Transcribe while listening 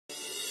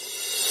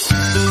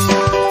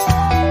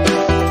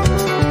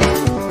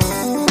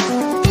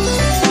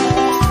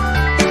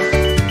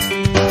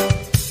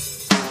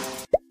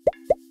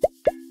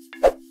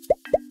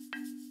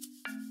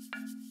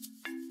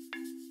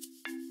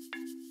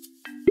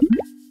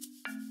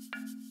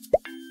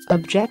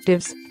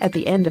Objectives. At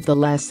the end of the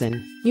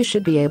lesson, you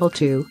should be able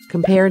to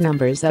compare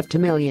numbers up to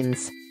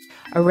millions,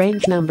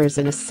 arrange numbers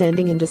in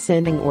ascending and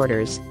descending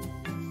orders.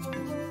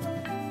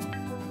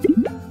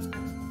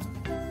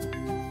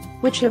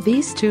 Which of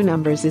these two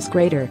numbers is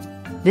greater?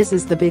 This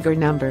is the bigger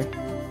number.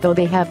 Though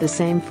they have the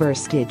same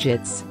first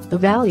digits, the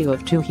value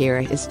of 2 here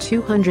is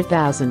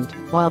 200,000,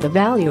 while the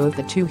value of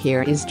the 2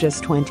 here is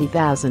just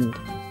 20,000.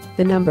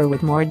 The number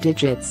with more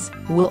digits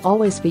will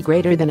always be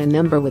greater than a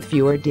number with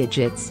fewer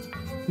digits.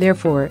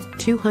 Therefore,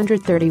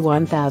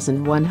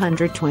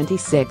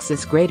 231,126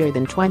 is greater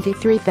than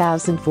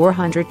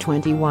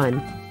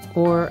 23,421,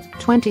 or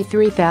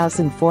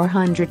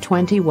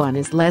 23,421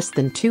 is less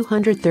than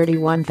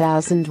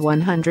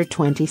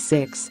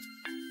 231,126.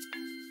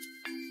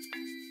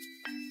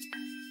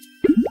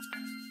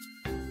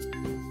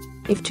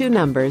 If two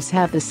numbers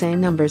have the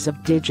same numbers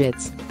of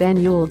digits, then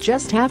you'll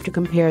just have to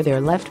compare their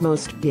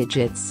leftmost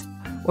digits,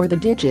 or the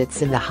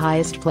digits in the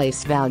highest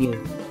place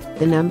value.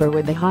 The number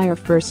with the higher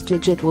first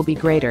digit will be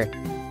greater.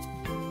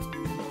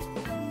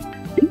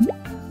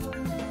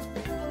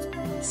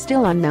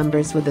 Still on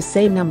numbers with the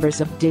same numbers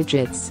of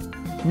digits.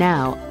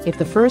 Now, if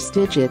the first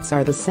digits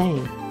are the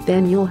same,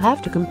 then you'll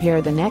have to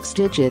compare the next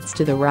digits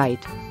to the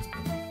right.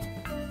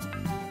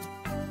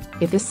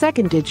 If the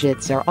second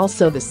digits are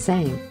also the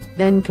same,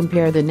 then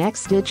compare the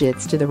next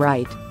digits to the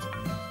right.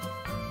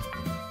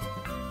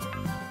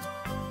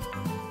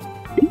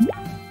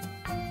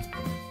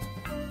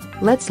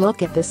 Let's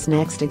look at this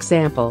next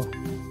example.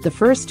 The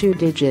first two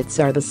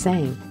digits are the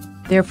same.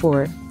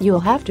 Therefore,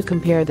 you'll have to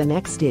compare the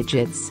next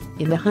digits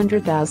in the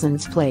hundred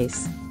thousands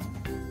place.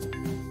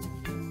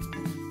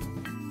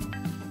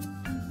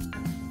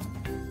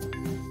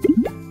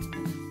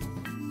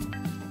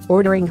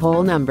 Ordering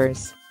whole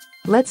numbers.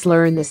 Let's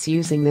learn this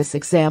using this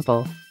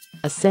example.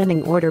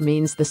 Ascending order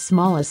means the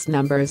smallest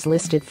number is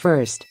listed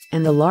first,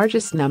 and the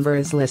largest number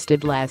is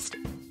listed last.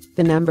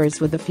 The numbers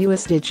with the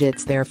fewest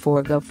digits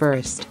therefore go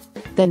first.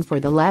 Then for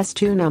the last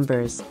two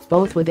numbers,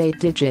 both with 8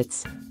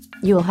 digits,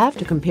 you'll have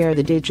to compare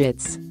the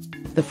digits.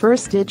 The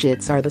first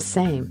digits are the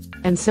same,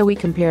 and so we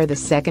compare the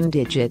second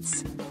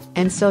digits.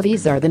 And so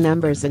these are the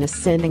numbers in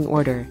ascending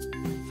order: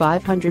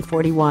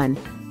 541,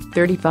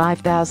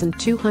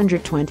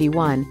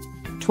 35,221,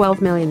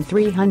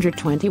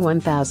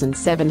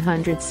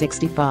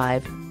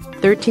 12,321,765,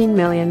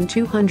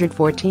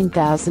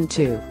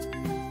 13,214,002.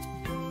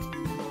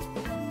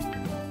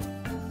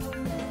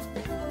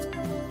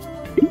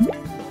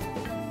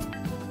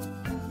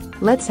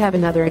 Let's have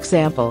another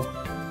example.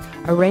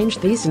 Arrange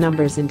these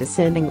numbers in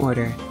descending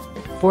order: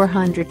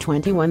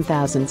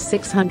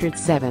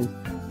 421,607,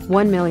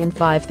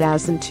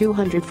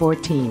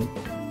 1,005,214,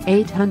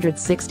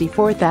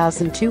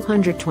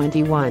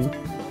 864,221,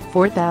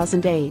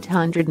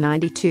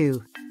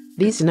 4,892.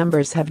 These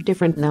numbers have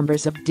different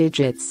numbers of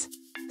digits,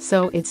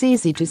 so it's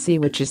easy to see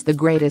which is the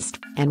greatest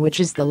and which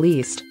is the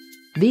least.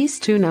 These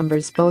two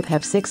numbers both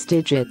have 6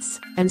 digits,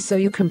 and so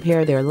you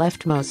compare their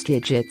leftmost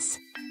digits.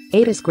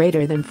 8 is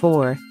greater than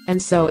 4,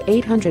 and so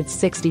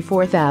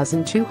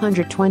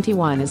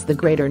 864,221 is the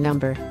greater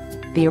number.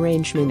 The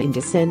arrangement in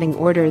descending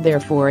order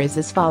therefore is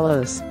as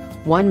follows: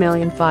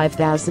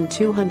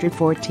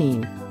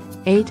 1,005,214,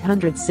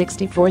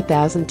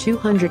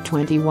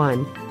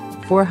 864,221,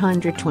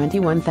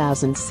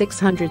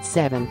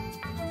 421,607,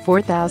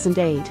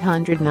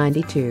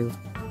 4,892.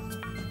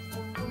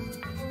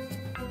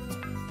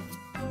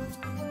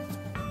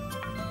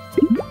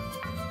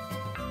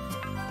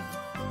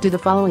 Do the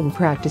following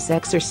practice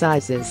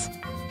exercises.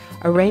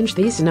 Arrange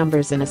these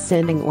numbers in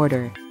ascending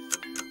order.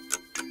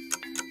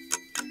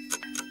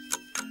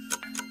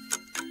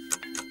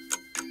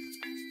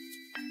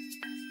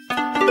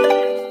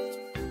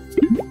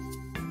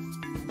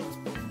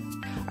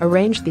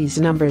 Arrange these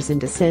numbers in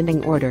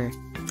descending order.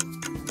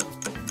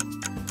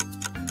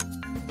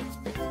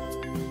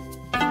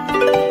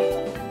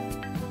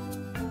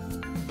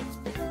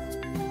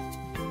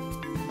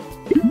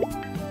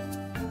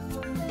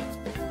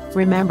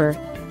 Remember,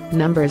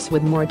 numbers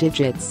with more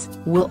digits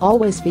will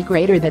always be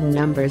greater than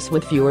numbers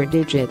with fewer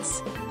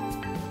digits.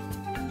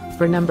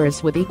 For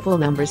numbers with equal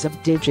numbers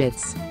of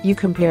digits, you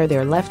compare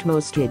their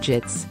leftmost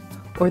digits,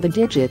 or the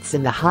digits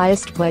in the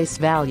highest place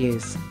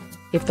values.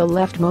 If the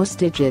leftmost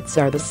digits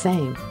are the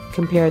same,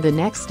 compare the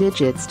next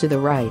digits to the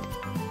right.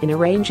 In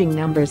arranging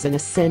numbers in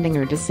ascending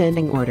or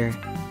descending order,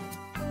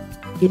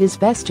 it is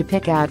best to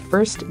pick out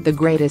first the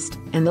greatest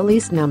and the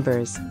least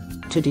numbers.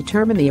 To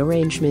determine the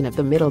arrangement of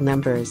the middle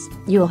numbers,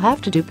 you'll have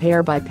to do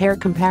pair-by-pair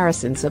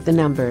comparisons of the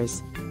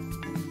numbers.